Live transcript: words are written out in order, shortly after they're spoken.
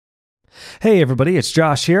Hey everybody, it's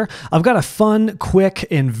Josh here. I've got a fun, quick,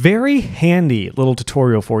 and very handy little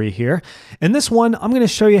tutorial for you here. In this one, I'm going to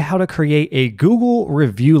show you how to create a Google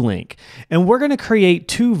review link. And we're going to create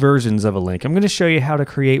two versions of a link. I'm going to show you how to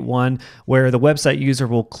create one where the website user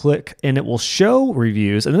will click and it will show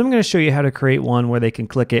reviews. And then I'm going to show you how to create one where they can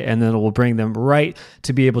click it and then it will bring them right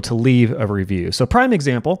to be able to leave a review. So prime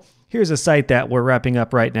example, here's a site that we're wrapping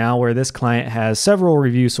up right now where this client has several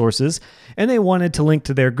review sources and they wanted to link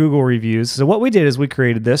to their Google reviews. So what we did is we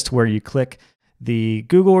created this to where you click the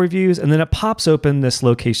Google reviews and then it pops open this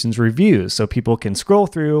location's reviews. So people can scroll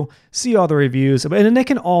through, see all the reviews, and then they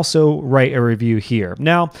can also write a review here.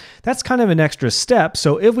 Now, that's kind of an extra step.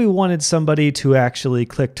 So if we wanted somebody to actually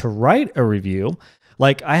click to write a review,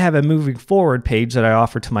 like I have a moving forward page that I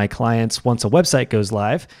offer to my clients once a website goes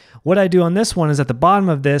live. What I do on this one is at the bottom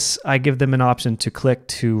of this, I give them an option to click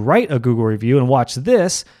to write a Google review and watch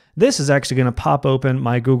this. This is actually going to pop open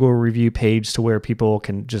my Google review page to where people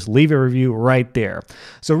can just leave a review right there.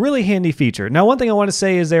 So really handy feature. Now, one thing I want to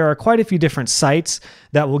say is there are quite a few different sites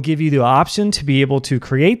that will give you the option to be able to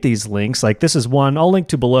create these links. Like this is one I'll link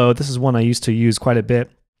to below. This is one I used to use quite a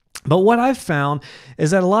bit. But what I've found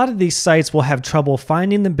is that a lot of these sites will have trouble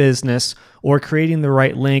finding the business or creating the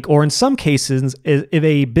right link, or in some cases, if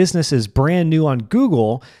a business is brand new on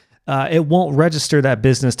Google, it won't register that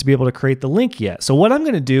business to be able to create the link yet. So what I'm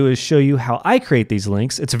going to do is show you how I create these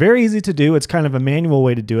links. It's very easy to do. It's kind of a manual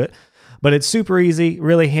way to do it, but it's super easy,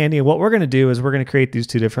 really handy. And what we're going to do is we're going to create these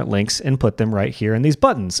two different links and put them right here in these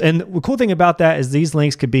buttons. And the cool thing about that is these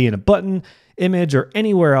links could be in a button, image, or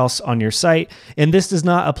anywhere else on your site. And this does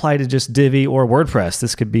not apply to just Divi or WordPress.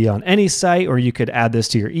 This could be on any site, or you could add this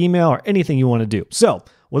to your email or anything you want to do. So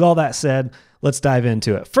with all that said, let's dive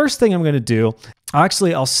into it. First thing I'm going to do,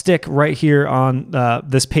 I'll stick right here on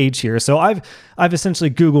this page here. So I've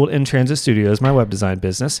essentially Googled InTransit Studios, my web design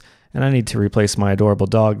business, and I need to replace my adorable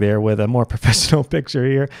dog there with a more professional picture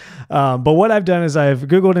here. But what I've done is I've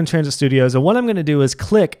Googled InTransit Studios, and what I'm going to do is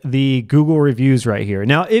click the Google reviews right here.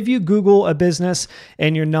 Now, if you Google a business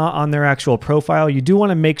and you're not on their actual profile, you do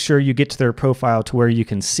want to make sure you get to their profile to where you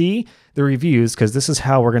can see the reviews, because this is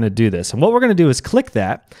how we're going to do this. And what we're going to do is click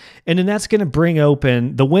that, and then that's going to bring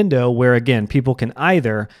open the window where, again, people can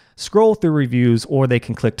either scroll through reviews or they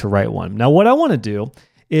can click to write one. Now, what I want to do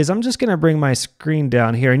is I'm just going to bring my screen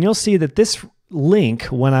down here, and you'll see that this link,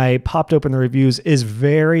 when I popped open the reviews, is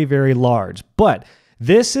very, very large. But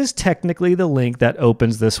this is technically the link that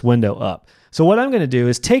opens this window up. So what I'm going to do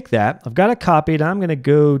is take that, I've got it copied, I'm going to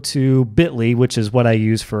go to Bitly, which is what I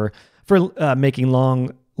use for making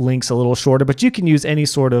long links a little shorter, but you can use any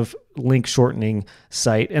sort of link shortening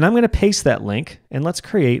site. And I'm going to paste that link, and let's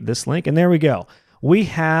create this link. And there we go. We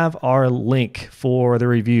have our link for the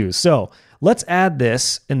reviews. So let's add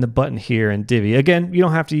this in the button here in Divi. Again, you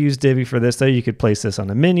don't have to use Divi for this though. You could place this on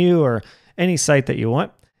a menu or any site that you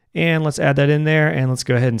want. And let's add that in there, and let's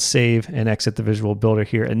go ahead and save and exit the visual builder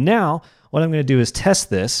here. And now what I'm going to do is test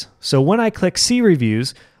this. So when I click see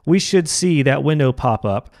reviews, we should see that window pop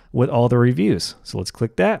up with all the reviews. So let's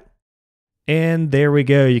click that. And there we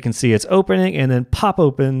go. You can see it's opening, and then pop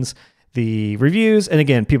opens the reviews. And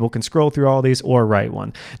again, people can scroll through all these or write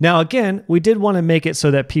one. Now, again, we did want to make it so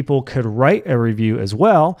that people could write a review as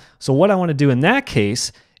well. So what I want to do in that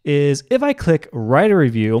case is if I click write a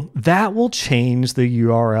review, that will change the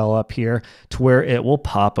URL up here to where it will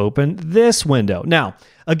pop open this window. Now,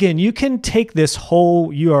 again, you can take this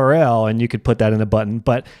whole URL and you could put that in a button,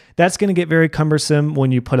 but that's going to get very cumbersome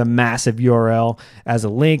when you put a massive URL as a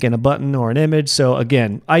link and a button or an image. So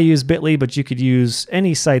again, I use Bitly, but you could use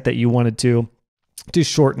any site that you wanted to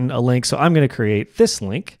shorten a link. So I'm going to create this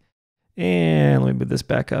link, and let me move this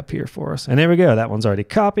back up here for us. And there we go. That one's already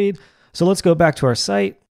copied. So let's go back to our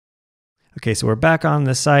site. Okay, so we're back on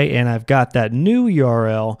the site, and I've got that new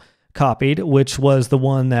URL copied, which was the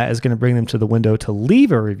one that is going to bring them to the window to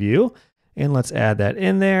leave a review. And let's add that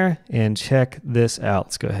in there and check this out.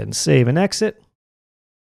 Let's go ahead and save and exit.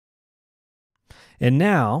 And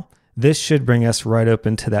now this should bring us right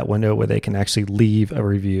open to that window where they can actually leave a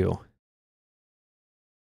review.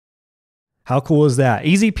 How cool is that?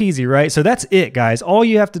 Easy peasy, right? So that's it, guys. All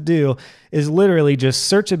you have to do is literally just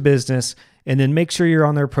search a business and then make sure you're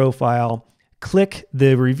on their profile, click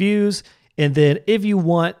the reviews, and then if you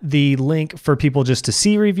want the link for people just to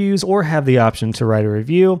see reviews or have the option to write a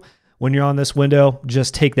review, when you're on this window,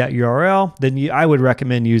 just take that URL. Then I would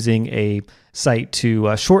recommend using a site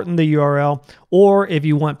to shorten the URL. Or if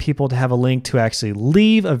you want people to have a link to actually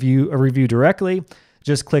leave a review directly,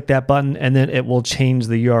 just click that button and then it will change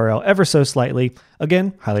the URL ever so slightly.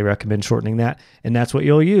 Again, highly recommend shortening that, and that's what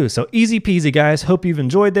you'll use. So easy peasy, guys. Hope you've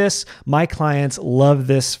enjoyed this. My clients love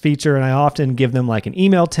this feature, and I often give them like an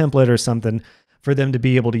email template or something for them to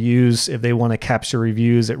be able to use if they want to capture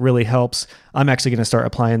reviews. It really helps. I'm actually going to start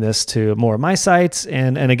applying this to more of my sites.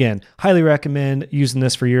 And again, highly recommend using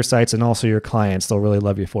this for your sites and also your clients. They'll really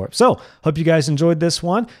love you for it. So hope you guys enjoyed this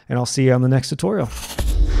one, and I'll see you on the next tutorial.